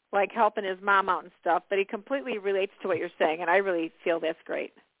like helping his mom out and stuff, but he completely relates to what you're saying, and I really feel that's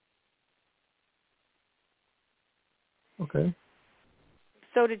great. Okay.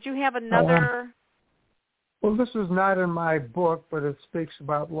 So did you have another? Well, this is not in my book, but it speaks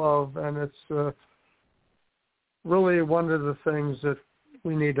about love, and it's really one of the things that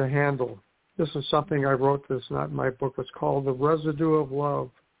we need to handle. This is something I wrote that's not in my book. It's called The Residue of Love.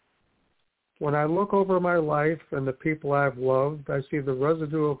 When I look over my life and the people I've loved, I see the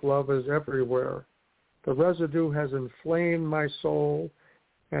residue of love is everywhere. The residue has inflamed my soul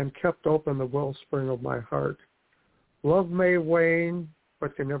and kept open the wellspring of my heart. Love may wane,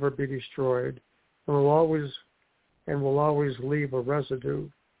 but can never be destroyed, and will always leave a residue.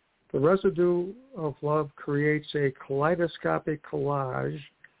 The residue of love creates a kaleidoscopic collage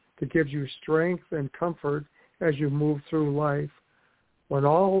that gives you strength and comfort as you move through life. When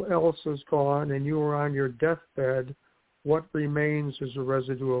all else is gone and you are on your deathbed, what remains is a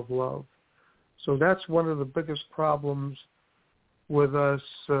residue of love. So that's one of the biggest problems with us,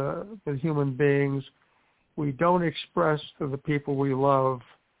 with human beings. We don't express to the people we love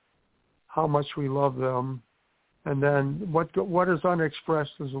how much we love them. And then what is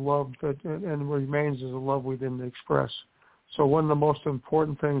unexpressed is a love that and remains is a love we didn't express. So one of the most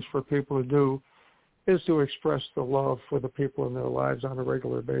important things for people to do is to express the love for the people in their lives on a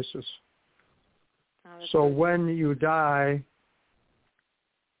regular basis. So when you die,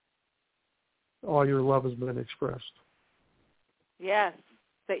 all your love has been expressed. Yes,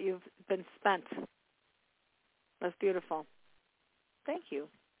 that you've been spent. That's beautiful. Thank you.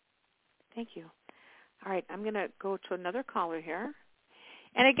 All right, I'm going to go to another caller here.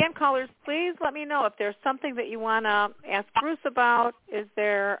 And again, callers, please let me know if there's something that you want to ask Bruce about. Is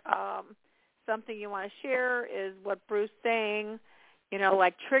there something you want to share? Is what Bruce saying,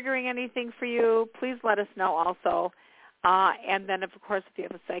 like triggering anything for you? Please let us know also. And then, of course, if you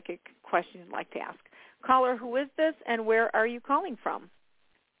have a psychic question you'd like to ask. Caller, who is this and where are you calling from?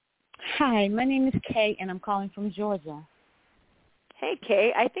 Hi, my name is Kay, and I'm calling from Georgia. Hey,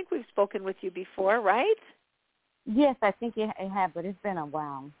 Kay, I think we've spoken with you before, right? Yes, I think you have, but it's been a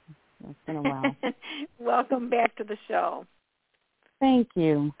while. Welcome back to the show. Thank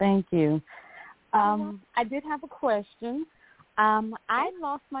you. I did have a question. I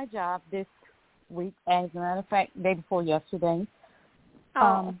lost my job this week, as a matter of fact, day before yesterday.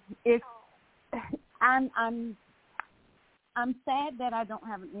 I'm sad that I don't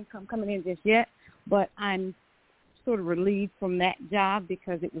have an income coming in just yet, but I'm sort of relieved from that job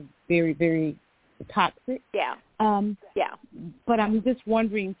because it was very, very toxic. Yeah. But I'm just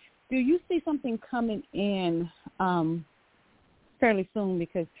wondering, do you see something coming in fairly soon?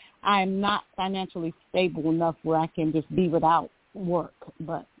 Because I'm not financially stable enough where I can just be without work.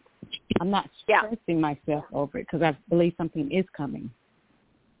 But I'm not stressing myself over it because I believe something is coming.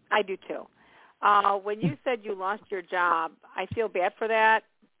 I do too. When you said you lost your job, I feel bad for that.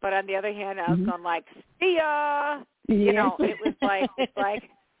 But on the other hand, I was going like, see ya. Yes. It was like,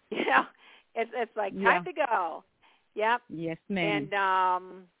 it's like time to go. Yep. Yes, ma'am.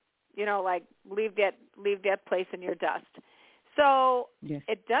 And like leave that place in your dust. So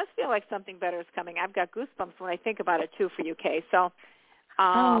It does feel like something better is coming. I've got goosebumps when I think about it too for you, Kay. So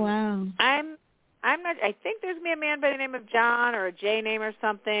oh wow. I'm not. I think there's gonna be a man by the name of John or a J name or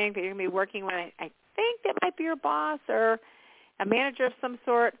something that you're gonna be working with. I think that might be your boss or a manager of some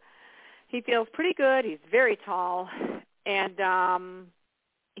sort. He feels pretty good. He's very tall, and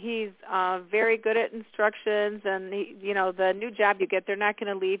he's very good at instructions. And the new job you get, they're not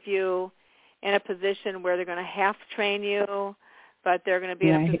going to leave you in a position where they're going to half train you, but they're going to be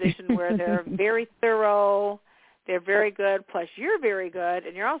in a position where they're very thorough. They're very good. Plus, you're very good,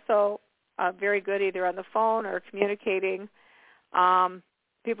 and you're also very good either on the phone or communicating.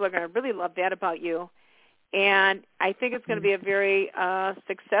 People are going to really love that about you. And I think it's going to be a very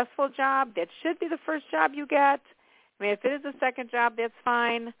successful job. That should be the first job you get. I mean, if it is a second job, that's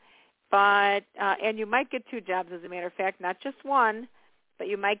fine. But and you might get two jobs, as a matter of fact, not just one. but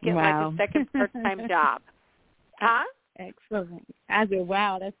you might get like a second part-time job. Huh? Excellent. I said,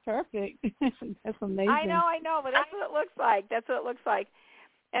 wow, that's perfect. That's amazing. I know, but that's what it looks like. That's what it looks like.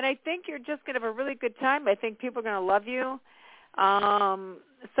 And I think you're just going to have a really good time. I think people are going to love you.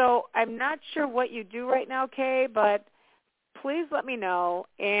 So I'm not sure what you do right now, Kay, but please let me know.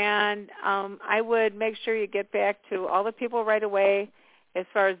 And I would make sure you get back to all the people right away as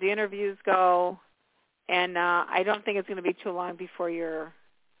far as the interviews go. And I don't think it's going to be too long before you're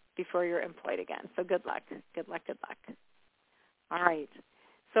employed again. So good luck. Good luck. All right.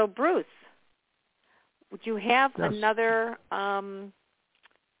 So, Bruce, would you have another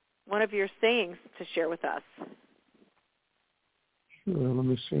one of your sayings to share with us? Sure. Let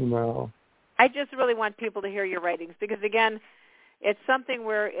me see now. I just really want people to hear your writings because, again, it's something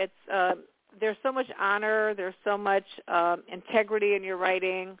where it's there's so much honor, there's so much integrity in your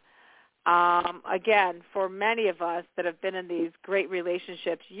writing. Again, for many of us that have been in these great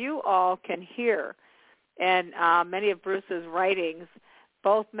relationships, you all can hear in many of Bruce's writings,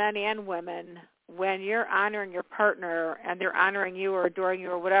 both men and women, when you're honoring your partner and they're honoring you or adoring you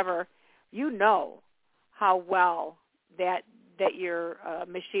or whatever, you know how well that your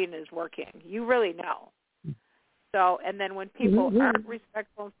machine is working. You really know. So, and then when people aren't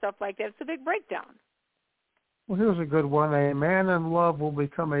respectful and stuff like that, it's a big breakdown. Well, here's a good one. A man in love will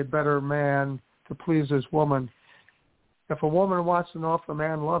become a better man to please his woman. If a woman wants to know if a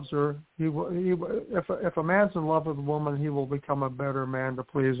man loves her, if a man's in love with a woman, he will become a better man to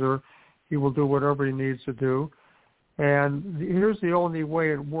please her. He will do whatever he needs to do. And here's the only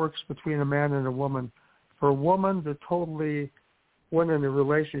way it works between a man and a woman. For a woman to totally win in a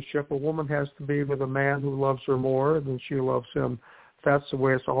relationship, a woman has to be with a man who loves her more than she loves him. That's the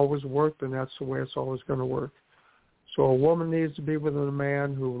way it's always worked, and that's the way it's always going to work. So a woman needs to be with a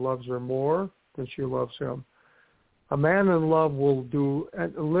man who loves her more than she loves him. A man in love will do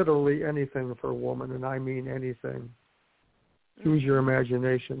literally anything for a woman, and I mean anything. Use your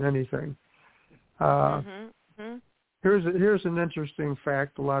imagination, anything. Here's an interesting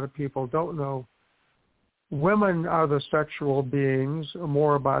fact a lot of people don't know. Women are the sexual beings,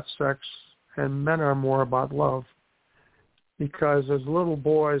 more about sex, and men are more about love. Because as little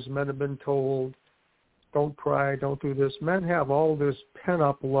boys, men have been told, don't cry, don't do this. Men have all this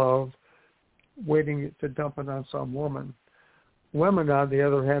pent-up love waiting to dump it on some woman. Women, on the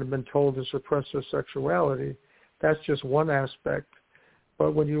other hand, have been told to suppress their sexuality. That's just one aspect.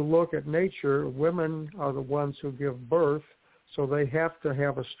 But when you look at nature, women are the ones who give birth, so they have to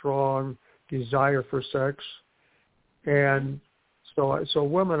have a strong desire for sex. And so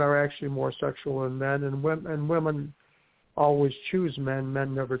women are actually more sexual than men, and women always choose men.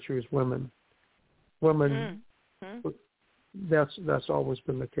 Men never choose women. Women, that's always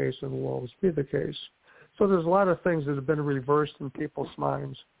been the case and will always be the case. So there's a lot of things that have been reversed in people's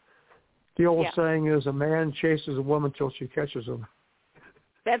minds. The old saying is, a man chases a woman till she catches him.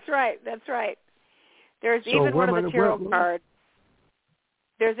 That's right. There's even one of the tarot cards.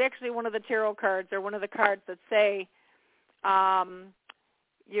 There's actually one of the tarot cards, or one of the cards that say,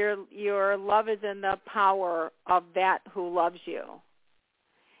 your love is in the power of that who loves you.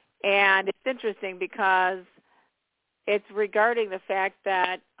 And it's interesting because it's regarding the fact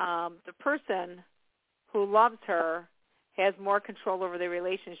that the person who loves her has more control over the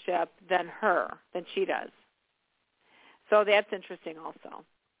relationship than she does. So that's interesting also.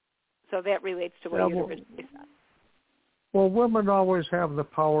 So that relates to what you originally said. Well, women always have the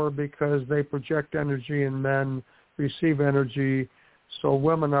power because they project energy and men receive energy. So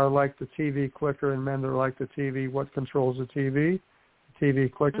women are like the TV clicker and men are like the TV. What controls the TV? The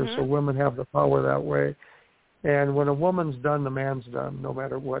TV clicker. So women have the power that way. And when a woman's done, the man's done, no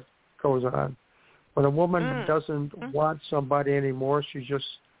matter what goes on. When a woman doesn't want somebody anymore, she just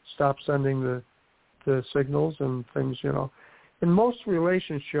stops sending the signals and things, you know. In most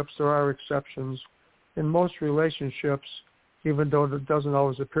relationships, there are exceptions. In most relationships, even though it doesn't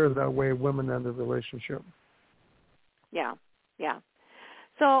always appear that way, women end the relationship. Yeah.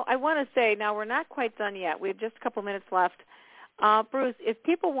 So I want to say, now we're not quite done yet. We have just a couple minutes left. Bruce, if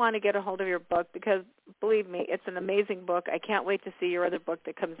people want to get a hold of your book, because believe me, it's an amazing book. I can't wait to see your other book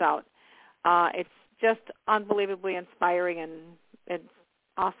that comes out. It's just unbelievably inspiring and it's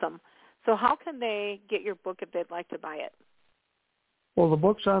awesome. So how can they get your book if they'd like to buy it? Well, the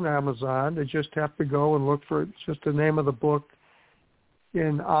book's on Amazon. They just have to go and look for it. It's just the name of the book,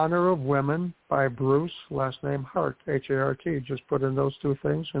 In Honor of Women by Bruce, last name Hart, H-A-R-T. Just put in those two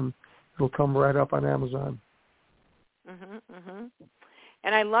things and it'll come right up on Amazon.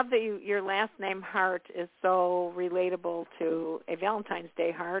 And I love that your last name Hart is so relatable to a Valentine's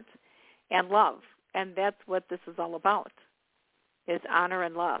Day heart and love. And that's what this is all about. is honor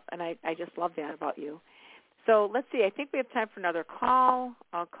and love, and I just love that about you. So let's see. I think we have time for another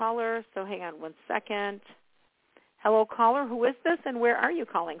caller, so hang on one second. Hello, caller. Who is this, and where are you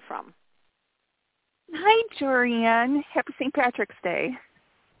calling from? Hi, Jorianne. Happy St. Patrick's Day.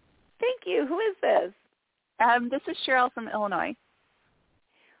 Thank you. Who is this? This is Cheryl from Illinois.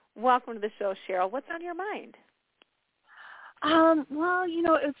 Welcome to the show, Cheryl. What's on your mind? Well,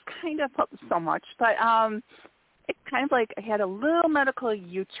 it's kind of so much, but it's kind of like I had a little medical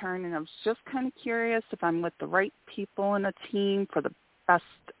U-turn, and I was just kind of curious if I'm with the right people in a team for the best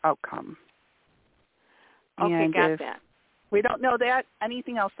outcome. Okay, and got if that. We don't know that.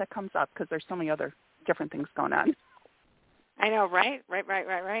 Anything else that comes up, because there's so many other different things going on. I know, right?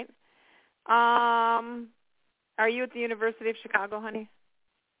 Right. Are you at the University of Chicago, honey?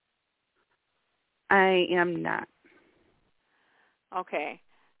 I am not. Okay.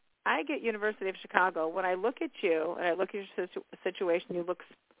 I get University of Chicago. When I look at you and I look at your situation, you look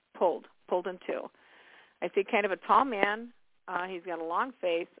pulled in two. I see kind of a tall man. He's got a long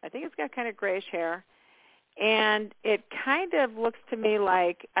face. I think he's got kind of grayish hair. And it kind of looks to me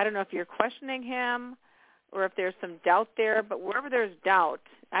like, I don't know if you're questioning him or if there's some doubt there, but wherever there's doubt,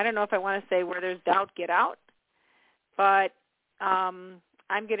 I don't know if I want to say where there's doubt, get out, but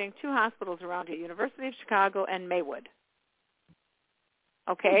I'm getting two hospitals around you, University of Chicago and Maywood.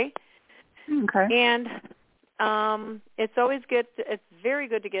 Okay? Okay. And it's always good. It's very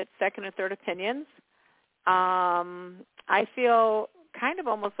good to get second or third opinions. I feel kind of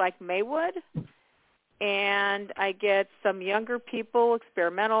almost like Maywood, and I get some younger people,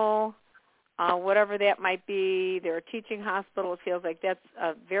 experimental, whatever that might be. They're a teaching hospital. It feels like that's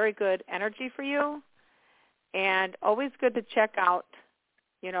a very good energy for you, and always good to check out,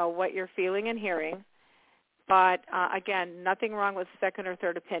 what you're feeling and hearing. But, again, nothing wrong with second or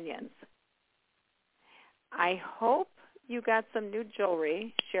third opinions. I hope you got some new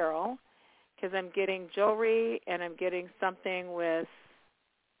jewelry, Cheryl, because I'm getting jewelry and I'm getting something with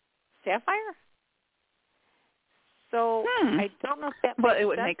sapphire. So I don't know if that makes sense. Well, it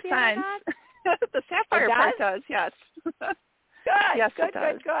would make sense. Not. The sapphire part does, yes. Good. Yes, good, it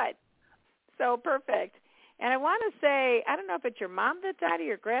does. Good. So perfect. And I want to say, I don't know if it's your mom that died or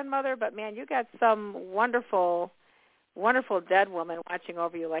your grandmother, but, man, you got some wonderful, wonderful dead woman watching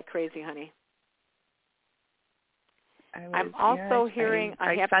over you like crazy, honey. I'm also hearing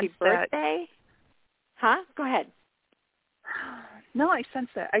a happy birthday. Huh? Go ahead. No, I sense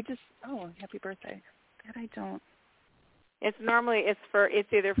that. Happy birthday. That I don't. It's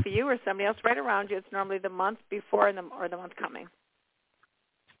either for you or somebody else right around you. It's normally the month before or the month coming.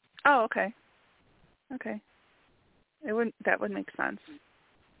 Oh, okay. Okay. That would make sense.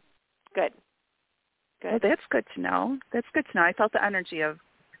 Good. Well, that's good to know. I felt the energy of,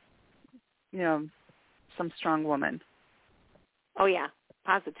 some strong woman. Oh, yeah.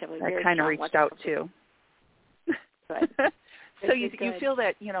 Positively. I kind of reached out too. Good. So you feel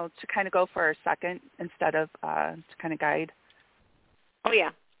that, to kind of go for a second instead of to kind of guide? Oh, yeah.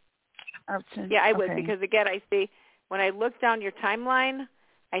 Yeah, I would, okay. because, again, I see when I look down your timeline,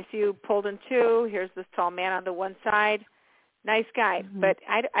 I see you pulled in two. Here's this tall man on the one side. Nice guy. Mm-hmm. But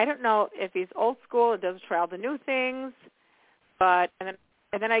I don't know if he's old school and doesn't try all the new things. But and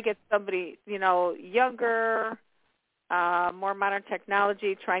then I get somebody, younger, more modern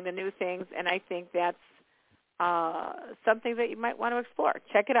technology, trying the new things, and I think that's something that you might want to explore.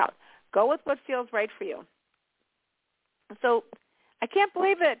 Check it out. Go with what feels right for you. So I can't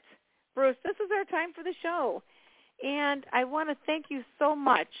believe it, Bruce. This is our time for the show. And I want to thank you so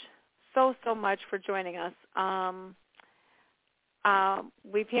much, so much for joining us.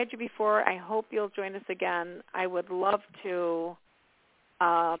 We've had you before. I hope you'll join us again. I would love to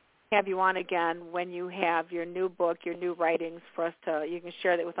have you on again when you have your new book, your new writings for us you can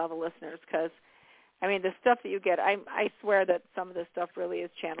share that with all the listeners, because, the stuff that you get, I swear that some of this stuff really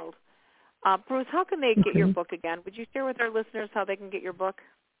is channeled. Bruce, how can they get your book again? Would you share with our listeners how they can get your book?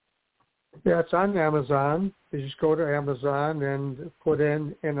 Yeah, it's on Amazon. You just go to Amazon and put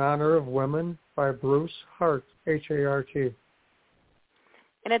in Honor of Women by Bruce Hart, H-A-R-T.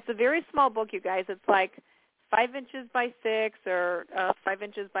 And it's a very small book, you guys. It's like 5 inches by 6 or 5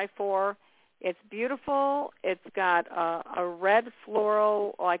 inches by 4. It's beautiful. It's got a red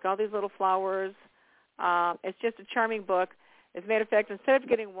floral, like all these little flowers. It's just a charming book. As a matter of fact, instead of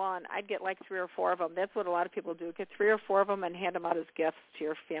getting one, I'd get like 3 or 4 of them. That's what a lot of people do. Get 3 or 4 of them and hand them out as gifts to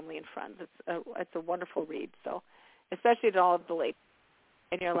your family and friends. It's a wonderful read. So, especially to all of the ladies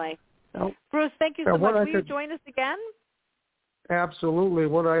in your life. So, Bruce, thank you so much. Will you join us again? Absolutely.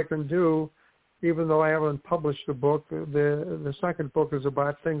 What I can do, even though I haven't published the book, the second book is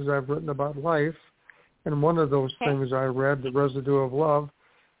about things I've written about life, And one of those things I read, The Residue of Love,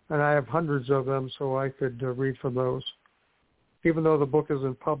 and I have hundreds of them, so I could read from those. Even though the book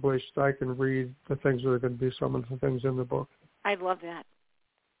isn't published, I can read the things that are going to be some of the things in the book. I love that.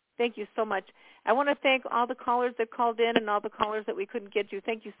 Thank you so much. I want to thank all the callers that called in and all the callers that we couldn't get to.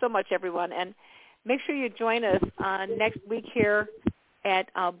 Thank you so much, everyone. And make sure you join us next week here at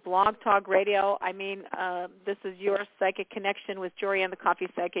Blog Talk Radio. I mean, this is your Psychic Connection with Jorianne the Coffee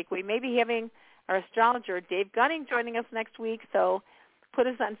Psychic. We may be having our astrologer, Dave Gunning, joining us next week. So put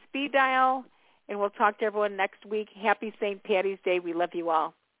us on speed dial, and we'll talk to everyone next week. Happy St. Patty's Day. We love you all.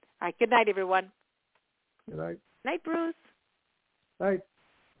 All right, good night, everyone. Good night. Night, Bruce. Night.